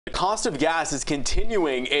The cost of gas is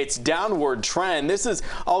continuing its downward trend. This is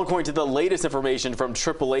all according to the latest information from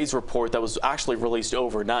AAA's report that was actually released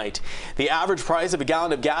overnight. The average price of a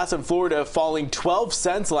gallon of gas in Florida falling 12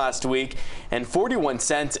 cents last week and 41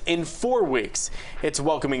 cents in 4 weeks. It's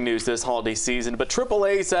welcoming news this holiday season, but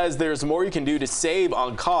AAA says there's more you can do to save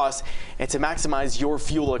on costs and to maximize your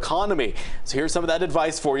fuel economy. So here's some of that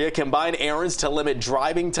advice for you. Combine errands to limit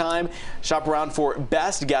driving time. Shop around for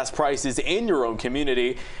best gas prices in your own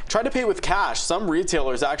community. Try to pay with cash. Some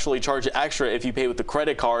retailers actually charge extra if you pay with the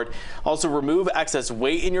credit card. Also, remove excess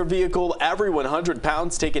weight in your vehicle. Every 100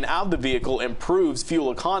 pounds taken out of the vehicle improves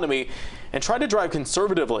fuel economy. And try to drive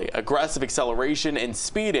conservatively. Aggressive acceleration and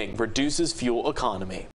speeding reduces fuel economy.